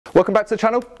Welcome back to the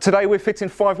channel. Today we're fitting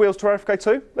 5 wheels to our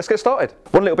FK2. Let's get started.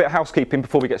 One little bit of housekeeping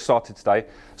before we get started today.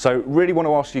 So really want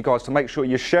to ask you guys to make sure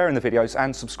you're sharing the videos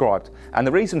and subscribed. And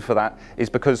the reason for that is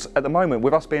because at the moment,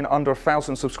 with us being under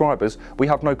 1,000 subscribers, we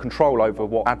have no control over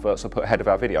what adverts are put ahead of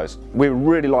our videos. We would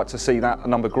really like to see that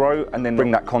number grow and then bring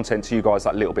that content to you guys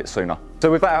that little bit sooner. So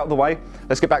with that out of the way,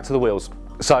 let's get back to the wheels.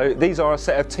 So these are a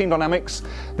set of Team Dynamics.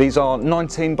 These are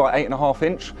 19 by 8.5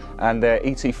 inch and they're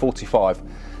ET45.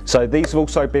 So these have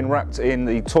also been wrapped in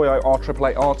the Toyo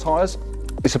R888R tyres.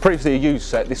 It's a previously used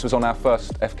set. This was on our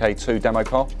first FK2 demo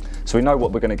car. So we know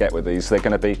what we're going to get with these. They're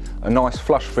going to be a nice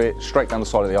flush fit straight down the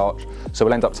side of the arch. So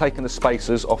we'll end up taking the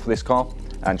spacers off of this car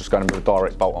and just going with a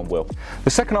direct bolt-on wheel. The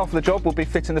second half of the job will be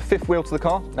fitting the 5th wheel to the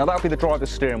car. Now that'll be the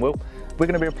driver's steering wheel. We're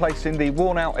going to be replacing the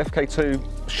worn-out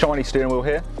FK2 shiny steering wheel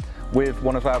here with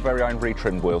one of our very own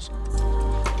retrimmed wheels.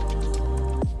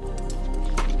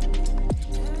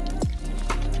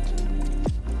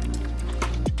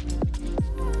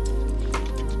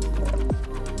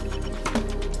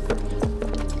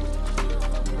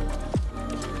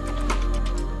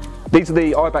 These are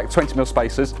the IBAC 20mm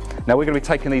spacers. Now we're going to be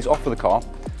taking these off of the car.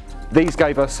 These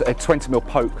gave us a 20mm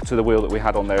poke to the wheel that we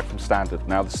had on there from standard.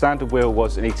 Now the standard wheel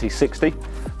was an ET60.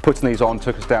 Putting these on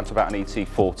took us down to about an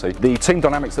ET40. The Team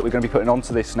Dynamics that we're going to be putting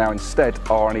onto this now instead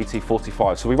are an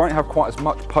ET45. So we won't have quite as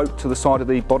much poke to the side of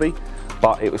the body,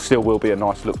 but it still will be a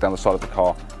nice look down the side of the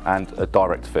car and a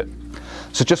direct fit.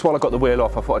 So just while I got the wheel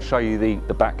off, I thought I'd show you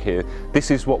the back here.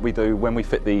 This is what we do when we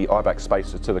fit the IBAC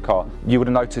spacer to the car. You would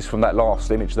have noticed from that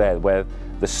last image there where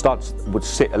the studs would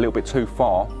sit a little bit too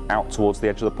far out towards the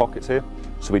edge of the pockets here.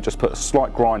 So we just put a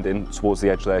slight grind in towards the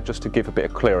edge there just to give a bit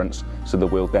of clearance so the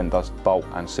wheel then does bolt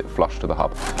and sit flush to the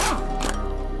hub.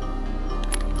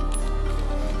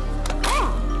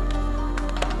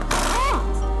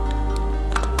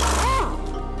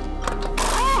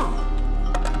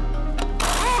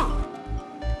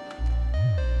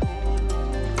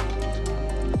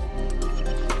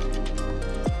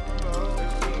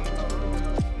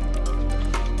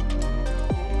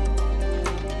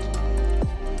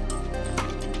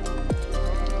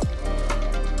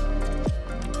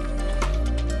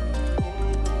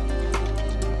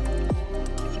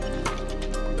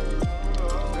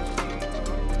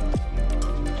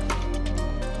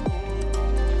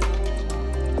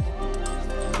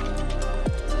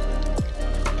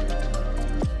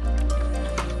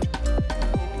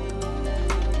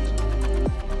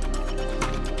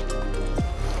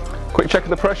 Quick check of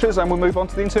the pressures and we'll move on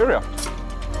to the interior.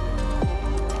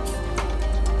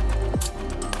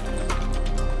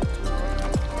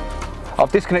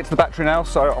 I've disconnected the battery now,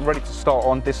 so I'm ready to start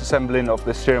on disassembling of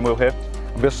the steering wheel here.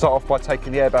 I'm going to start off by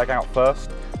taking the airbag out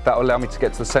first. That will allow me to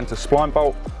get to the centre spline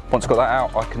bolt. Once I've got that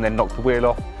out, I can then knock the wheel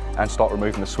off and start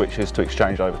removing the switches to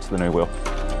exchange over to the new wheel.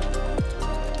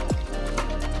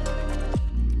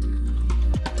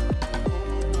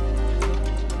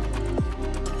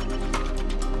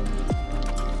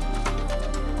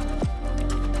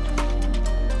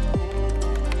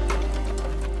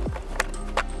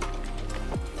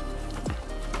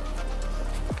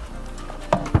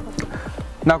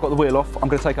 Now I've got the wheel off, I'm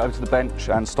going to take it over to the bench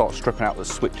and start stripping out the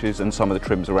switches and some of the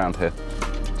trims around here.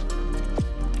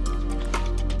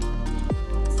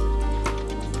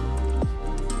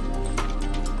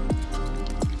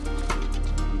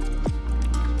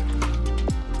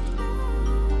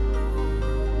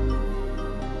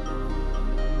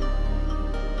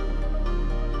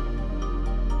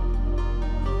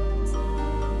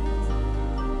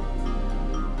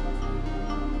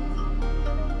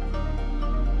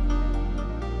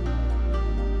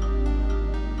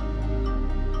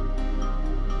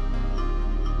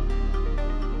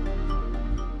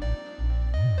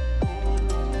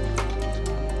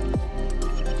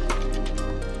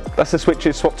 That's the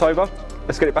switches swapped over.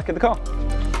 Let's get it back in the car.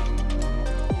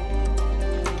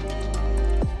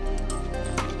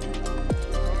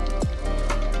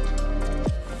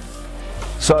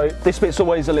 So this bit's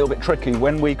always a little bit tricky.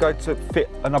 When we go to fit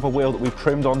another wheel that we've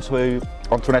trimmed onto an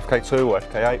FK2 or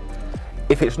FK8,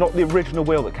 if it's not the original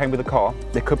wheel that came with the car,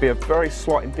 there could be a very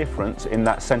slight difference in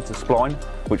that centre spline,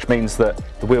 which means that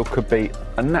the wheel could be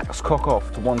a knack's cock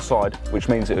off to one side, which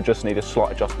means it would just need a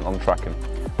slight adjustment on the tracking.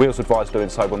 We also advise doing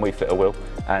so when we fit a wheel,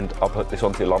 and I'll put this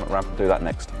onto the alignment ramp and do that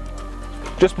next.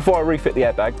 Just before I refit the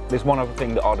airbag, there's one other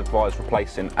thing that I'd advise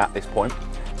replacing at this point.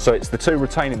 So it's the 2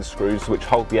 retaining screws which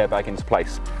hold the airbag into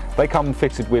place. They come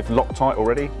fitted with Loctite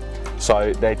already,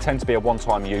 so they tend to be a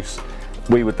one-time use.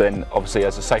 We would then, obviously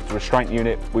as a safety restraint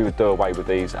unit, we would do away with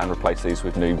these and replace these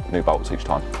with new bolts each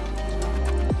time.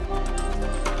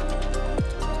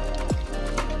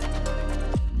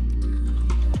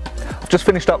 just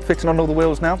finished up fitting on all the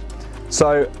wheels now.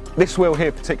 So this wheel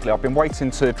here particularly, I've been waiting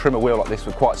to trim a wheel like this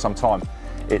for quite some time.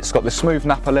 It's got the smooth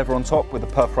nappa leather on top with the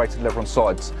perforated leather on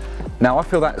sides. Now I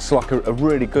feel that's like a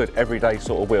really good everyday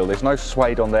sort of wheel. There's no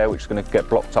suede on there which is going to get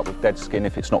blocked up with dead skin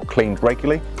if it's not cleaned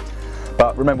regularly.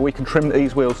 But remember, we can trim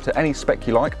these wheels to any spec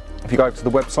you like. If you go over to the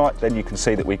website, then you can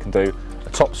see that we can do a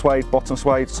top suede, bottom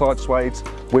suede, side suede,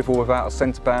 with or without a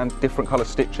centre band, different colour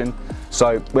stitching.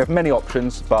 So we have many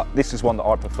options, but this is one that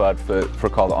I preferred for a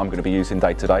car that I'm going to be using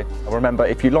day to day. And remember,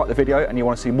 if you like the video and you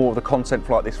want to see more of the content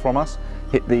like this from us,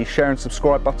 hit the share and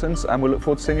subscribe buttons, and we'll look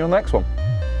forward to seeing you on the next one.